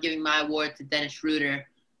reason why I'm giving my award to Dennis Schroeder.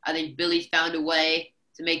 I think Billy's found a way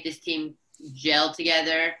to make this team gel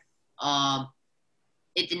together.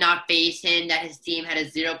 It did not faze him that his team had a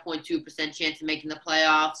 0.2% chance of making the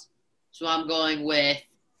playoffs. So I'm going with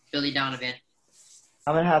Billy Donovan.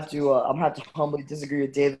 I'm gonna have to humbly disagree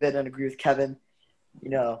with David and agree with Kevin.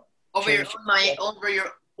 Over your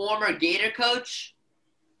former Gator coach.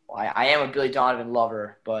 I am a Billy Donovan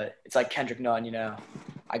lover, but it's like Kendrick Nunn.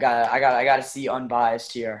 I gotta see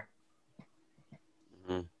unbiased here.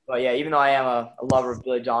 Mm-hmm. But yeah, even though I am a lover of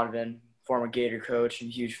Billy Donovan, former Gator coach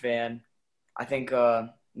and huge fan, I think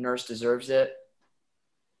Nurse deserves it.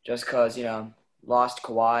 Just because lost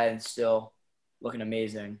Kawhi and still looking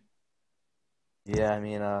amazing. Yeah, I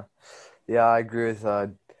mean, yeah, I agree with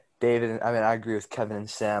David. I mean, I agree with Kevin and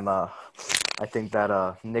Sam. I think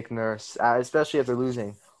that Nick Nurse, especially after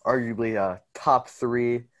losing arguably a top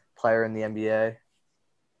 3 player in the NBA,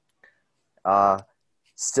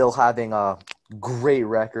 still having a great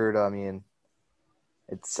record. I mean,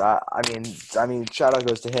 it's I mean, shout out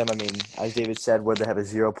goes to him. I mean, as David said, where they have a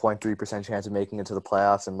 0.3% chance of making it to the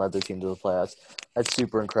playoffs and led their team to the playoffs. That's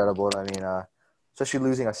super incredible. And I mean, especially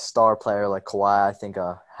losing a star player like Kawhi, I think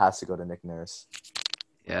has to go to Nick Nurse.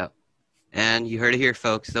 Yeah. And you heard it here,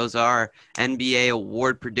 folks. Those are NBA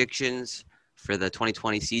award predictions for the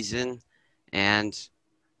 2020 season. And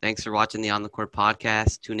thanks for watching the On the Court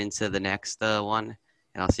podcast. Tune into the next one,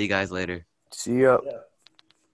 and I'll see you guys later. See ya. Yeah.